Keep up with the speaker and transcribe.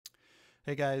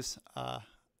Hey guys,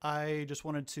 I just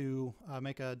wanted to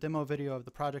make a demo video of the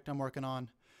project I'm working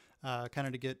on, kind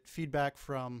of to get feedback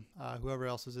from whoever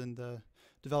else is in the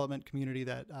development community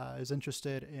that is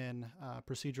interested in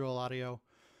procedural audio,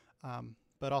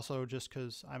 but also just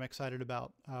because I'm excited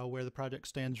about where the project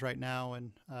stands right now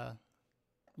and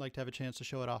like to have a chance to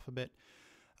show it off a bit.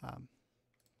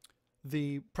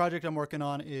 The project I'm working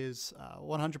on is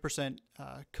 100%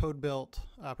 code-built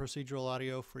procedural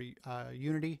audio for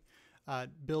Unity.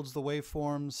 It builds the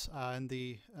waveforms and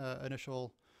the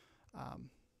initial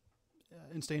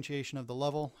instantiation of the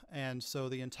level, and so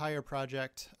the entire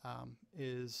project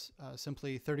is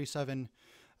simply 37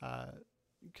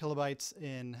 kilobytes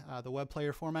in the web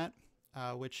player format,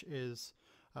 which is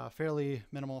fairly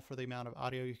minimal for the amount of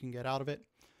audio you can get out of it.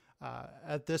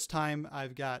 At this time,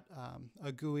 I've got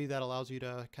a GUI that allows you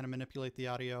to kind of manipulate the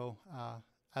audio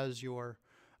as you're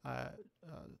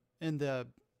in the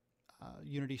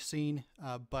Unity scene,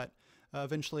 but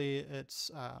eventually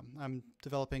I'm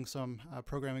developing some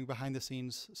programming behind the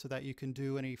scenes so that you can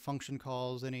do any function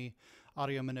calls, any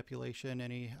audio manipulation,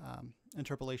 any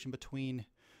interpolation between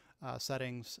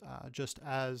settings just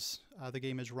as the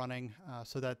game is running,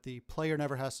 so that the player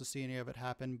never has to see any of it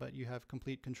happen, but you have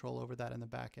complete control over that in the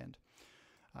back end.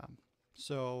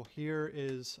 So here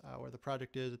is where the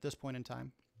project is at this point in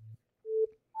time.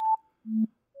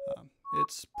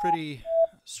 It's pretty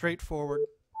straightforward.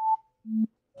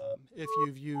 If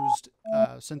you've used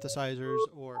synthesizers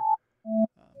or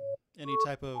any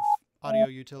type of audio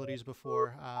utilities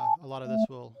before, a lot of this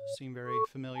will seem very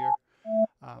familiar.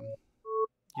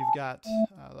 You've got,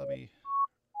 let me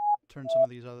turn some of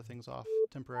these other things off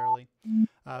temporarily,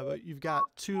 but you've got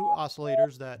two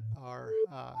oscillators that are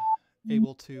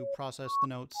able to process the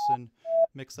notes and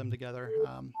mix them together.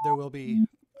 There will be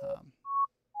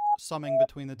summing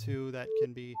between the two that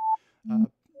can be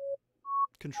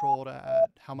controlled at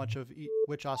how much of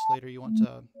which oscillator you want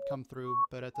to come through,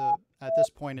 but at this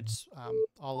point it's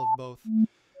all of both,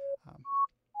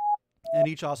 and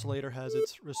each oscillator has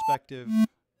its respective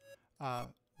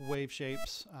wave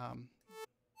shapes,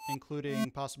 including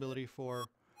possibility for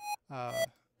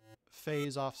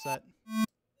phase offset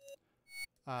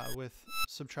with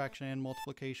subtraction and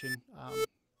multiplication,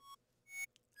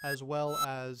 as well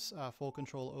as full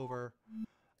control over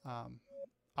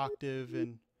octave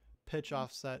and pitch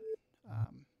offset.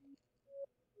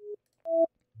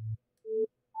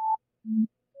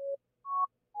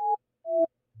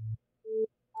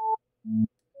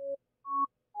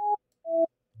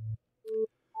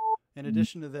 In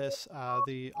addition to this,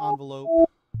 the envelope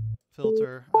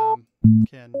filter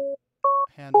can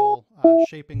handle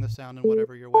shaping the sound in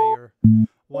whatever your way you're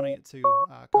wanting it to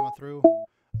come through,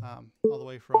 all the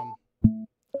way from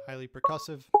highly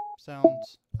percussive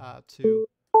sounds to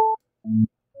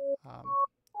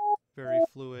very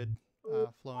fluid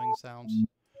flowing sounds.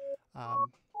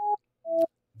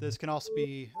 This can also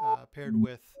be paired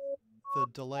with the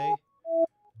delay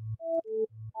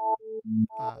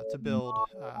to build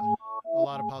a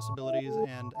lot of possibilities,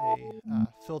 and a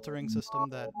filtering system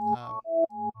that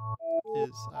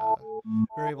is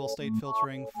variable state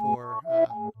filtering for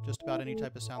just about any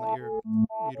type of sound that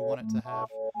you'd want it to have.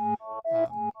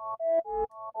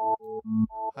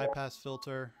 High pass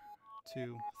filter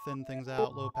to thin things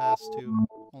out, low pass to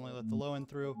only let the low end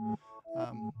through.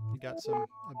 You got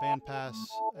a band pass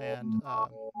and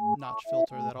notch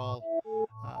filter that all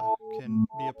can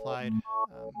be applied.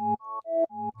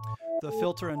 The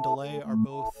filter and delay are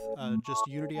both just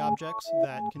Unity objects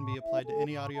that can be applied to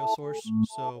any audio source,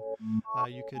 so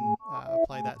you can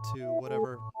apply that to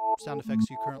whatever sound effects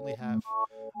you currently have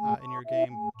in your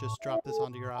game. Just drop this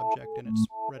onto your object and it's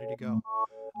ready to go.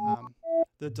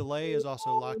 The delay is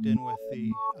also locked in with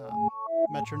the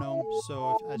metronome,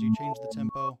 so as you change the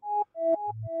tempo,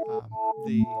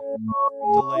 the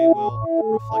delay will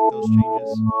reflect those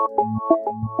changes.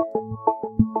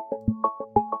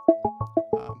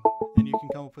 And you can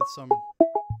come up with some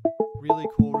really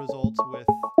cool results with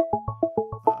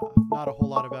not a whole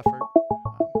lot of effort.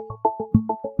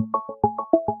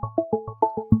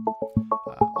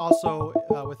 Also,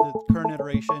 with the current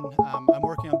iteration, I'm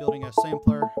working on building a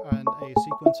sampler and a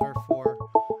sequencer for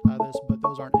this, but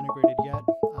those aren't integrated yet.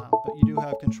 But you do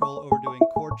have control over doing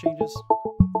chord changes.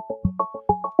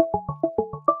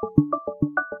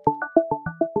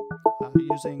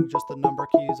 Using just the number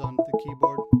keys on the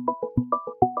keyboard.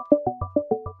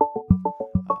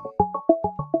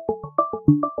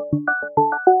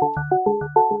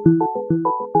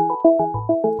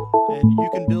 And you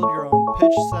can build your own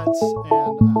pitch sets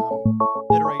and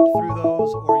iterate through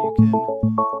those, or you can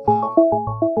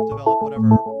develop whatever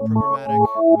programmatic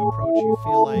approach you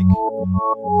feel like.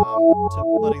 to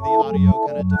letting the audio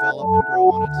kind of develop and grow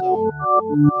on its own.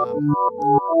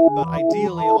 But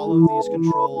ideally, all of these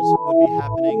controls would be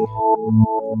happening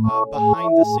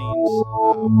behind the scenes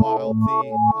while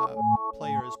the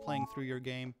player is playing through your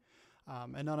game,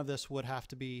 and none of this would have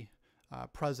to be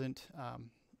present.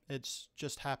 It's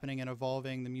just happening and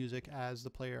evolving the music as the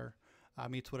player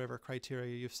meets whatever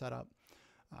criteria you've set up.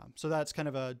 So that's kind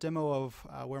of a demo of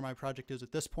where my project is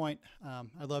at this point.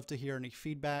 I'd love to hear any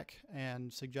feedback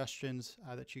and suggestions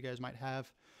that you guys might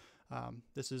have.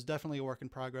 This is definitely a work in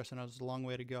progress and there's a long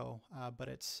way to go, but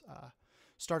it's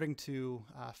starting to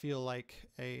feel like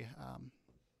a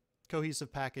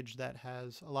cohesive package that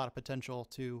has a lot of potential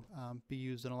to be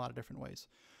used in a lot of different ways.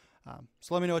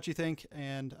 So let me know what you think,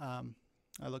 and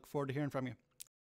I look forward to hearing from you.